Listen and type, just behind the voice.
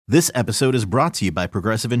This episode is brought to you by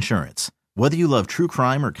Progressive Insurance. Whether you love true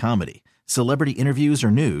crime or comedy, celebrity interviews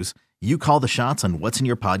or news, you call the shots on what's in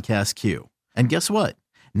your podcast queue. And guess what?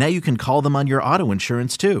 Now you can call them on your auto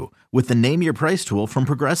insurance too with the Name Your Price tool from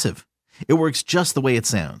Progressive. It works just the way it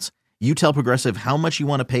sounds. You tell Progressive how much you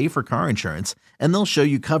want to pay for car insurance, and they'll show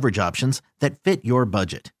you coverage options that fit your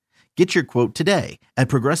budget. Get your quote today at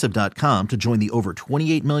Progressive.com to join the over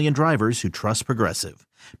 28 million drivers who trust Progressive.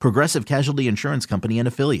 Progressive Casualty Insurance Company and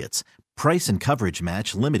Affiliates. Price and coverage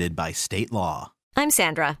match limited by state law. I'm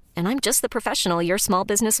Sandra, and I'm just the professional your small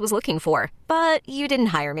business was looking for. But you didn't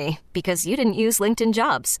hire me because you didn't use LinkedIn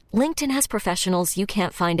Jobs. LinkedIn has professionals you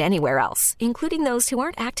can't find anywhere else, including those who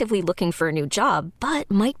aren't actively looking for a new job, but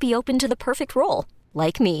might be open to the perfect role,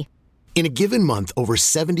 like me. In a given month, over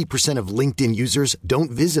 70% of LinkedIn users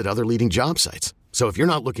don't visit other leading job sites. So if you're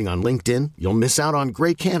not looking on LinkedIn, you'll miss out on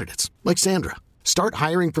great candidates like Sandra. Start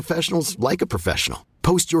hiring professionals like a professional.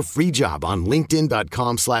 Post your free job on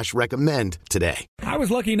linkedin.com/recommend today. I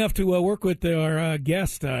was lucky enough to work with our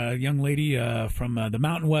guest, a young lady from the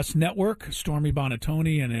Mountain West Network, Stormy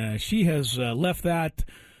Buonantony, and she has left that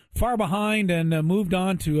far behind and moved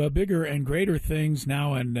on to bigger and greater things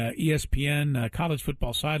now in ESPN, college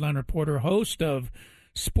football sideline reporter, host of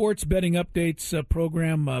sports betting updates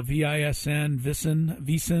program VSiN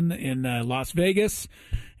in Las Vegas.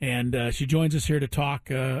 And she joins us here to talk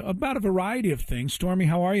about a variety of things. Stormy,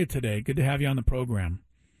 how are you today? Good to have you on the program.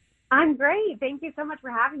 I'm great. Thank you so much for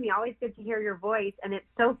having me. Always good to hear your voice. And it's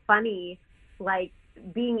so funny, like,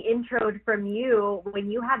 being introed from you when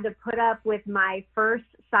you had to put up with my first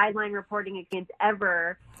sideline reporting experience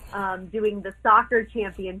ever, doing the soccer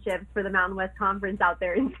championships for the Mountain West Conference out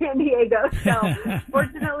there in San Diego. So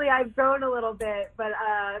fortunately, I've grown a little bit, but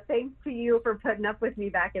thanks to you for putting up with me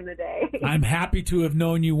back in the day. I'm happy to have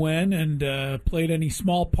known you when and played any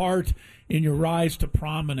small part in your rise to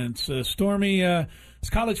prominence. Stormy, this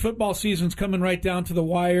college football season's coming right down to the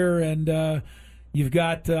wire, and you've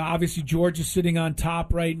got, obviously, Georgia sitting on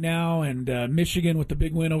top right now, and Michigan with the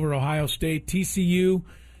big win over Ohio State. TCU,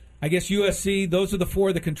 I guess USC, those are the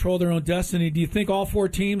four that control their own destiny. Do you think all four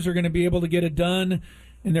teams are going to be able to get it done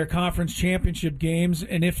in their conference championship games?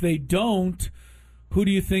 And if they don't, who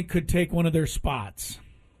do you think could take one of their spots?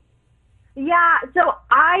 Yeah, so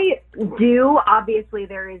I do. Obviously,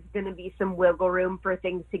 there is going to be some wiggle room for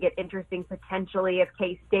things to get interesting potentially if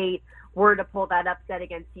K-State were to pull that upset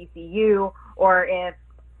against TCU, or if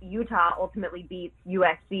Utah ultimately beats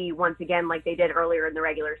USC once again like they did earlier in the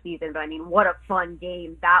regular season. But, I mean, what a fun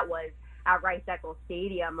game that was at Rice-Eccles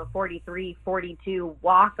Stadium, a 43-42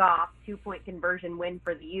 walk-off, two-point conversion win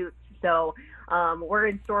for the Utes. So we're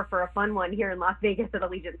in store for a fun one here in Las Vegas at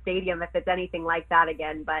Allegiant Stadium if it's anything like that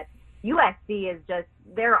again. But USC is just,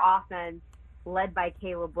 their offense led by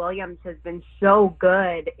Caleb Williams has been so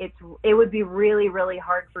good. It would be really, really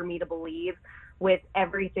hard for me to believe with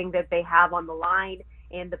everything that they have on the line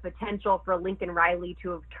and the potential for Lincoln Riley to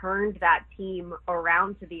have turned that team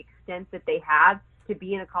around to the extent that they have to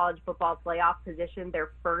be in a college football playoff position their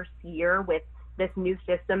first year with this new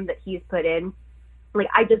system that he's put in. Like,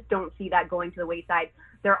 I just don't see that going to the wayside.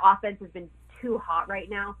 Their offense has been too hot right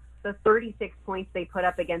now. The 36 points they put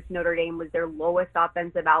up against Notre Dame was their lowest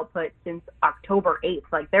offensive output since October 8th.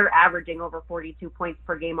 Like, they're averaging over 42 points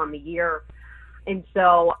per game on the year. And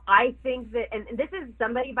so I think that, and this is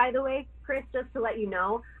somebody, by the way, Chris, just to let you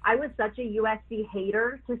know, I was such a USC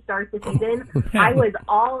hater to start the season. I was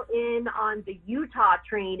all in on the Utah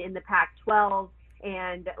train in the Pac-12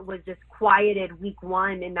 and was just quieted week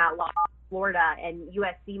one in that loss to Florida. And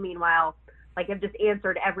USC, meanwhile, like, have just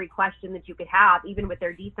answered every question that you could have, even with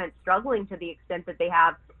their defense struggling to the extent that they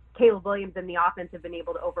have. Caleb Williams and the offense have been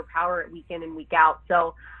able to overpower it week in and week out.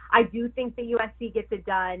 So I do think that USC gets it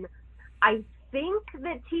done. I think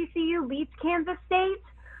that TCU beats Kansas State,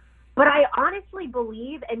 but I honestly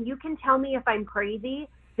believe, and you can tell me if I'm crazy,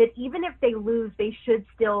 that even if they lose, they should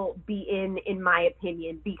still be in my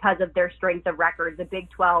opinion, because of their strength of record. The Big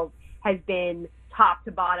 12 has been top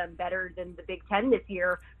to bottom better than the Big 10 this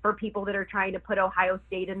year for people that are trying to put Ohio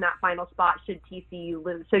State in that final spot should TCU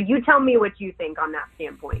lose. So you tell me what you think on that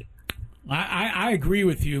standpoint. I agree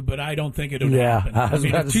with you, but I don't think it'll happen. I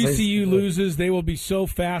mean, if TCU loses, they will be so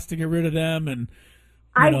fast to get rid of them. And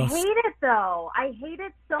I hate it, though. I hate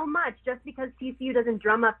it so much just because TCU doesn't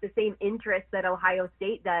drum up the same interest that Ohio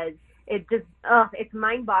State does. It just, it's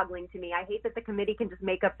mind-boggling to me. I hate that the committee can just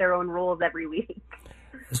make up their own rules every week.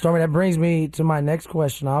 Stormy, that brings me to my next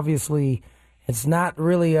question. Obviously, it's not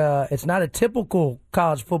really it's not a typical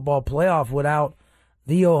college football playoff without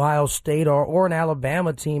the Ohio State or an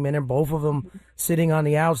Alabama team, and they're both of them sitting on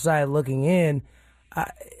the outside looking in.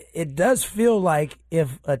 it does feel like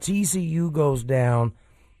if a TCU goes down,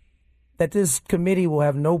 that this committee will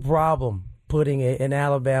have no problem putting an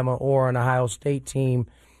Alabama or an Ohio State team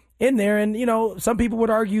in there. And, some people would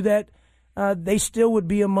argue that they still would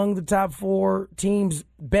be among the top 4 teams,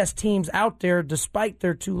 best teams out there, despite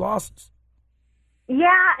their 2 losses. Yeah,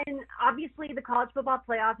 and obviously the college football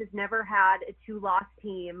playoff has never had a 2-loss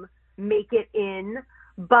team make it in.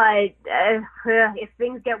 But if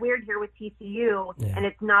things get weird here with TCU, and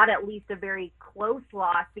it's not at least a very close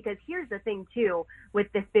loss, because here's the thing, too,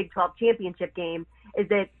 with this Big 12 championship game, is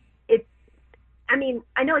that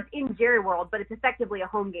I know it's in Jerry World, but it's effectively a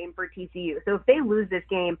home game for TCU. So if they lose this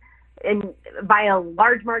game, and by a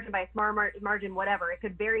large margin, by a small margin, whatever, it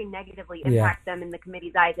could very negatively impact them in the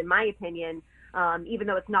committee's eyes, in my opinion. Even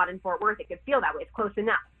though it's not in Fort Worth, it could feel that way. It's close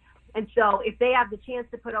enough. And so if they have the chance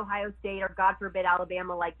to put Ohio State or, God forbid,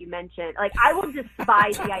 Alabama, like you mentioned, I will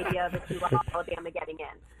despise the idea of a 2-loss Alabama getting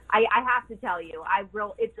in. I have to tell you,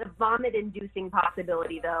 it's a vomit-inducing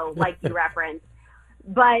possibility, though, like you referenced.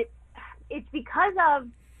 But it's because of,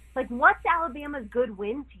 what's Alabama's good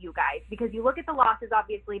win to you guys? Because you look at the losses,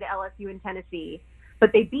 obviously, to LSU and Tennessee,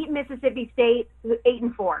 but they beat Mississippi State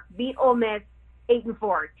 8-4, beat Ole Miss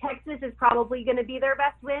 8-4. Texas is probably going to be their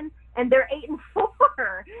best win, and they're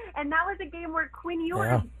 8-4. And that was a game where Quinn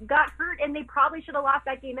Ewers got hurt, and they probably should have lost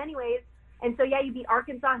that game anyways. And so, you beat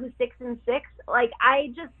Arkansas, who's 6-6.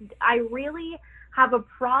 I really have a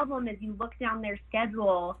problem as you look down their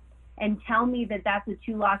schedule and tell me that that's a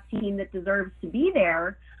 2-loss team that deserves to be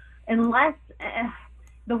there, unless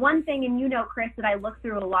the one thing, and Chris, that I look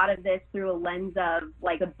through a lot of this through a lens of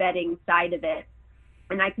a betting side of it.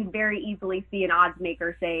 And I could very easily see an odds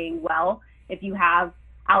maker saying, well, if you have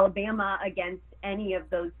Alabama against any of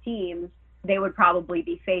those teams, they would probably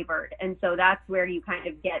be favored. And so that's where you kind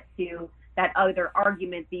of get to that other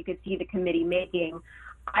argument that you could see the committee making.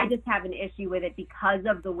 I just have an issue with it because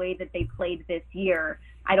of the way that they played this year.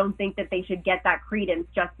 I don't think that they should get that credence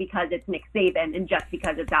just because it's Nick Saban and just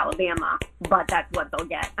because it's Alabama, but that's what they'll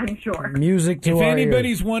get, I'm sure. Music to If our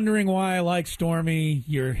anybody's ears. wondering why I like Stormy,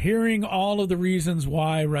 you're hearing all of the reasons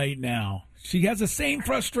why right now. She has the same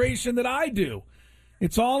frustration that I do.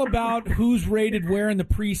 It's all about who's rated where in the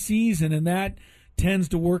preseason, and that tends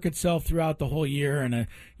to work itself throughout the whole year. And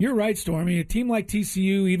you're right, Stormy. A team like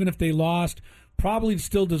TCU, even if they lost, probably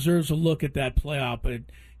still deserves a look at that playoff, but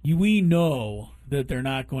we know that they're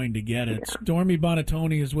not going to get it. Stormy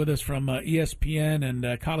Buonantony is with us from ESPN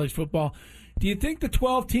and college football. Do you think the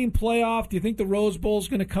 12-team playoff, do you think the Rose Bowl is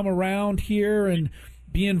going to come around here and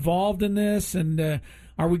be involved in this? And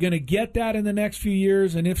are we going to get that in the next few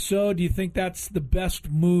years? And if so, do you think that's the best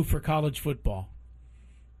move for college football?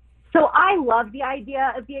 So I love the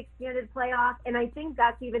idea of the expanded playoff, and I think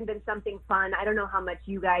that's even been something fun. I don't know how much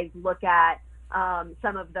you guys look at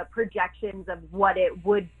some of the projections of what it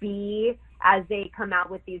would be as they come out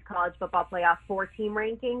with these college football playoff 4-team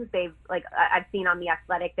rankings. I've seen on The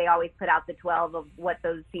Athletic, they always put out the 12 of what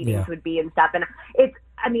those seedings would be and stuff.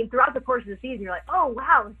 And throughout the course of the season, you're like, oh,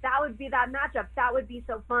 wow, if that would be that matchup, that would be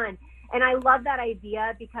so fun. And I love that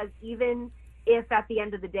idea because even if at the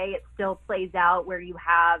end of the day it still plays out where you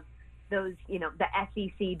have those, the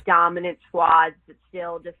SEC dominant squads that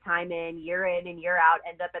still just time in and year out,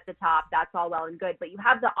 end up at the top, that's all well and good. But you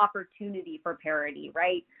have the opportunity for parity,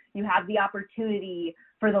 right? You have the opportunity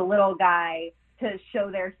for the little guy to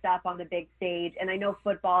show their stuff on the big stage. And I know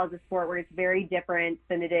football is a sport where it's very different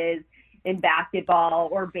than it is in basketball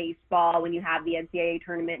or baseball when you have the NCAA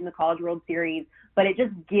tournament and the College World Series, but it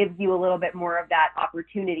just gives you a little bit more of that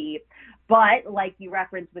opportunity. But like you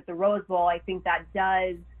referenced with the Rose Bowl, I think that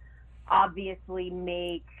does obviously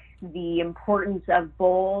make the importance of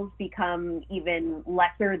bowls become even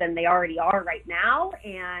lesser than they already are right now.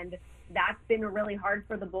 And that's been really hard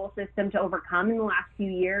for the bowl system to overcome in the last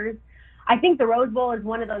few years. I think the Rose Bowl is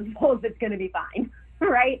one of those bowls that's going to be fine,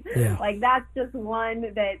 right? Yeah. That's just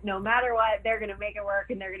one that no matter what, they're going to make it work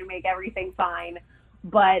and they're going to make everything fine.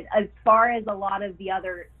 But as far as a lot of the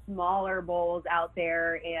other smaller bowls out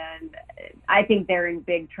there, and I think they're in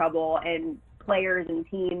big trouble, and players and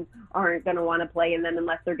teams aren't going to want to play in them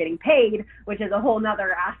unless they're getting paid, which is a whole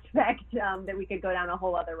nother aspect that we could go down a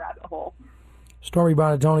whole other rabbit hole. Stormy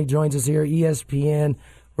Buonantony joins us here, ESPN.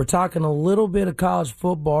 We're talking a little bit of college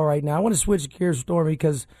football right now. I want to switch gears, Stormy,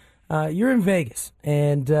 because you're in Vegas,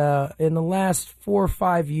 and in the last 4 or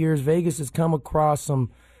 5 years, Vegas has come across some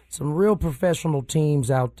real professional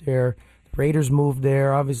teams out there. The Raiders moved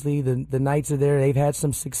there. Obviously, the Knights are there. They've had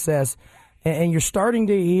some success, and you're starting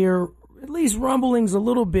to hear at least rumblings a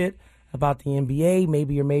little bit about the NBA,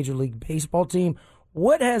 maybe your Major League Baseball team.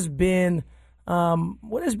 What has been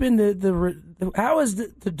What has been how has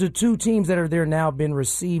the two teams that are there now been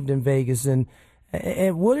received in Vegas, and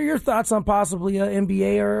what are your thoughts on possibly an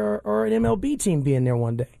NBA or an MLB team being there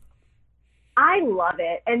one day? I love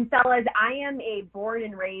it. And fellas, I am a born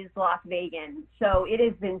and raised Las Vegan, so it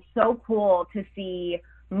has been so cool to see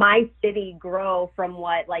my city grow from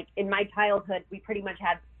what, like, in my childhood, we pretty much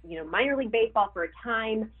had, minor league baseball for a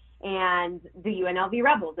time and the UNLV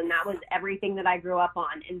Rebels, and that was everything that I grew up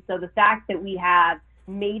on. And so the fact that we have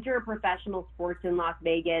major professional sports in Las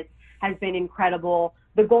Vegas has been incredible.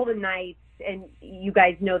 The Golden Knights, and you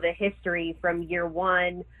guys know the history from year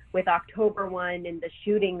one with October 1 and the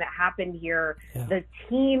shooting that happened here. Yeah. The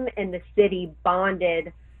team and the city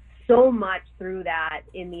bonded so much through that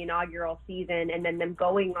in the inaugural season, and then them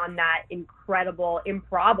going on that incredible,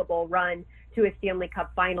 improbable run to a Stanley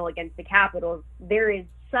Cup final against the Capitals. There is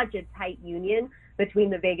such a tight union between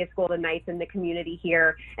the Vegas Golden Knights and the community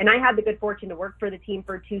here. And I had the good fortune to work for the team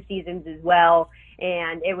for 2 seasons as well.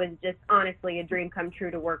 And it was just honestly a dream come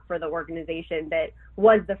true to work for the organization that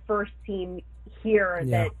was the first team here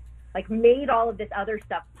that made all of this other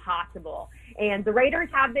stuff possible. And the Raiders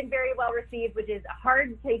have been very well received, which is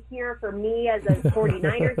hard to hear for me as a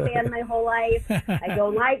 49ers fan my whole life. I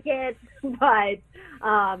don't like it, but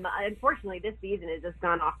unfortunately this season has just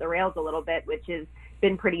gone off the rails a little bit, which has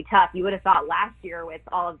been pretty tough. You would have thought last year with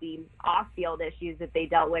all of the off-field issues that they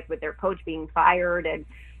dealt with their coach being fired and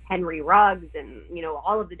Henry Ruggs and,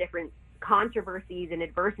 all of the different controversies and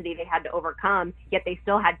adversity they had to overcome, yet they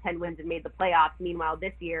still had 10 wins and made the playoffs. Meanwhile,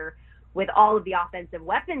 this year, with all of the offensive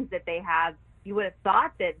weapons that they have, you would have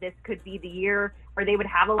thought that this could be the year where they would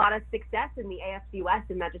have a lot of success in the AFC West,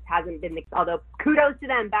 and that just hasn't been although kudos to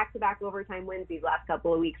them, back-to-back overtime wins these last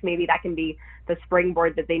couple of weeks. Maybe that can be the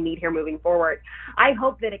springboard that they need here moving forward. I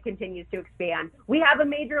hope that it continues to expand. We have a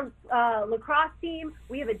major lacrosse team.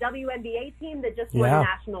 We have a WNBA team that just won a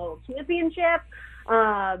national championship.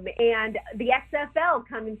 And the XFL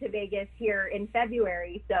coming to Vegas here in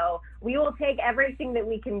February. So we will take everything that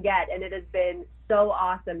we can get, and it has been so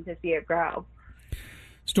awesome to see it grow.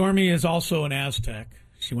 Stormy is also an Aztec.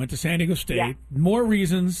 She went to San Diego State. Yeah. More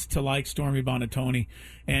reasons to like Stormy Buonantony.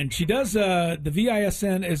 And she does the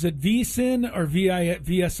VISN. Is it VSIN or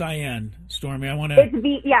VSIN, Stormy? It's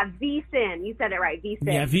VSIN. You said it right, VSIN.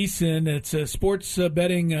 Yeah, VSIN. It's a sports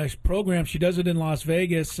betting program. She does it in Las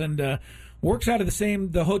Vegas and works out of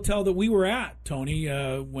the hotel that we were at, Tony,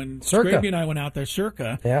 when Scraby and I went out there,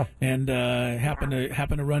 Circa. Yeah. And happened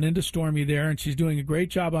to run into Stormy there, and she's doing a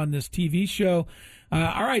great job on this TV show.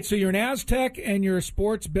 All right, so you're an Aztec and you're a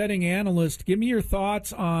sports betting analyst. Give me your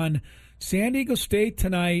thoughts on San Diego State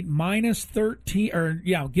tonight,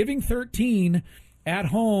 giving 13 at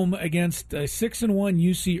home against a 6-1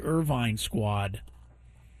 UC Irvine squad.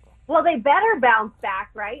 Well, they better bounce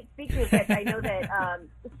back, right? Speaking of which, I know that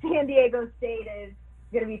San Diego State is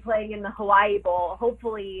going to be playing in the Hawaii Bowl.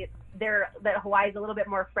 Hopefully that Hawaii is a little bit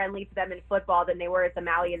more friendly to them in football than they were at the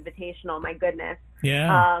Maui Invitational. My goodness.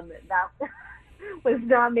 Yeah. That was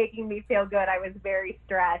not making me feel good. I was very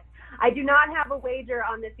stressed. I do not have a wager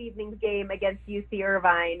on this evening's game against UC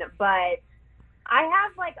Irvine, but I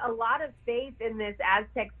have a lot of faith in this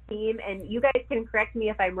Aztecs team, and you guys can correct me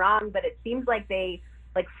if I'm wrong, but it seems like they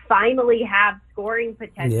finally have scoring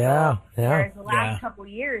potential. Yeah. Whereas the last couple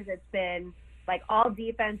years, it's been all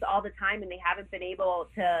defense all the time, and they haven't been able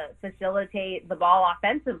to facilitate the ball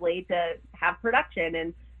offensively to have production.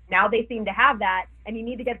 And now they seem to have that, and you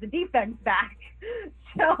need to get the defense back.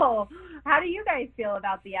 So how do you guys feel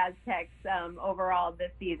about the Aztecs overall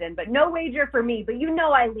this season? But no wager for me, but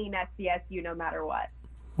I lean SDSU no matter what.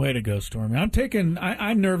 Way to go, Stormy.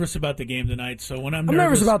 I'm nervous about the game tonight, so when I'm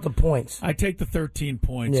nervous about the points, I take the 13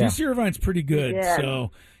 points. Yeah. UC Irvine's pretty good,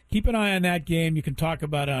 so keep an eye on that game. You can talk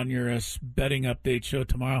about it on your betting update show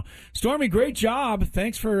tomorrow. Stormy, great job.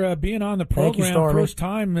 Thanks for being on the program. Thank you, Stormy. First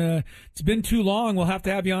time. It's been too long. We'll have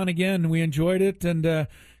to have you on again. We enjoyed it, and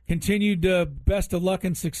continued best of luck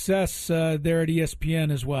and success there at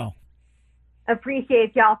ESPN as well.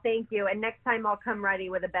 Appreciate y'all. Thank you. And next time I'll come ready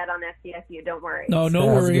with a bet on SDSU. Don't worry. No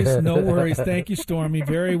worries. No worries. Thank you, Stormy.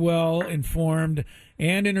 Very well informed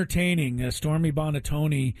and entertaining. Stormy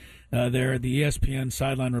Buonantony there, the ESPN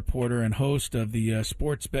sideline reporter and host of the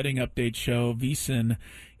sports betting update show, VSiN,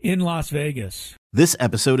 in Las Vegas. This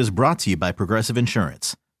episode is brought to you by Progressive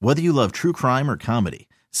Insurance. Whether you love true crime or comedy,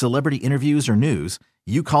 celebrity interviews or news,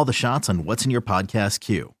 you call the shots on what's in your podcast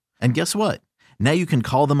queue. And guess what? Now you can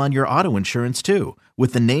call them on your auto insurance too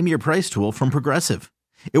with the Name Your Price tool from Progressive.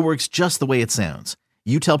 It works just the way it sounds.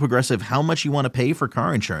 You tell Progressive how much you want to pay for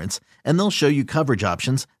car insurance, and they'll show you coverage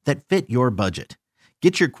options that fit your budget.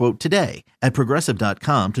 Get your quote today at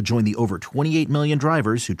Progressive.com to join the over 28 million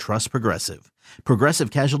drivers who trust Progressive. Progressive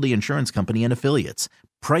Casualty Insurance Company and Affiliates.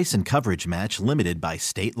 Price and coverage match limited by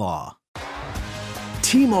state law.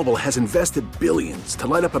 T-Mobile has invested billions to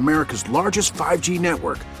light up America's largest 5G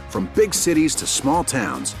network, from big cities to small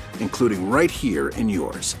towns, including right here in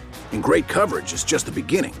yours. And great coverage is just the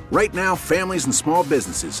beginning. Right now, families and small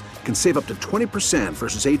businesses can save up to 20%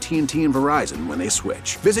 versus AT&T and Verizon when they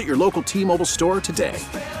switch. Visit your local T-Mobile store today.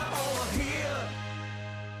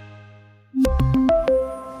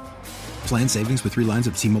 Plan savings with 3 lines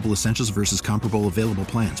of T-Mobile Essentials versus comparable available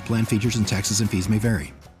plans. Plan features and taxes and fees may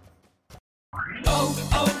vary.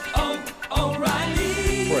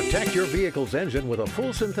 Protect your vehicle's engine with a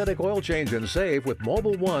full synthetic oil change and save with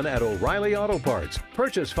Mobil 1 at O'Reilly Auto Parts.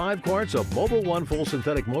 Purchase 5 quarts of Mobil 1 full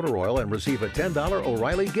synthetic motor oil and receive a $10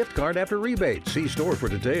 O'Reilly gift card after rebate. See store for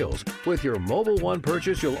details. With your Mobil 1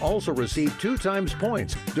 purchase, you'll also receive 2 times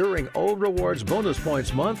points during O Rewards Bonus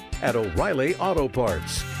Points Month at O'Reilly Auto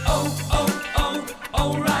Parts.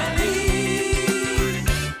 O'Reilly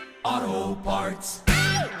Auto Parts.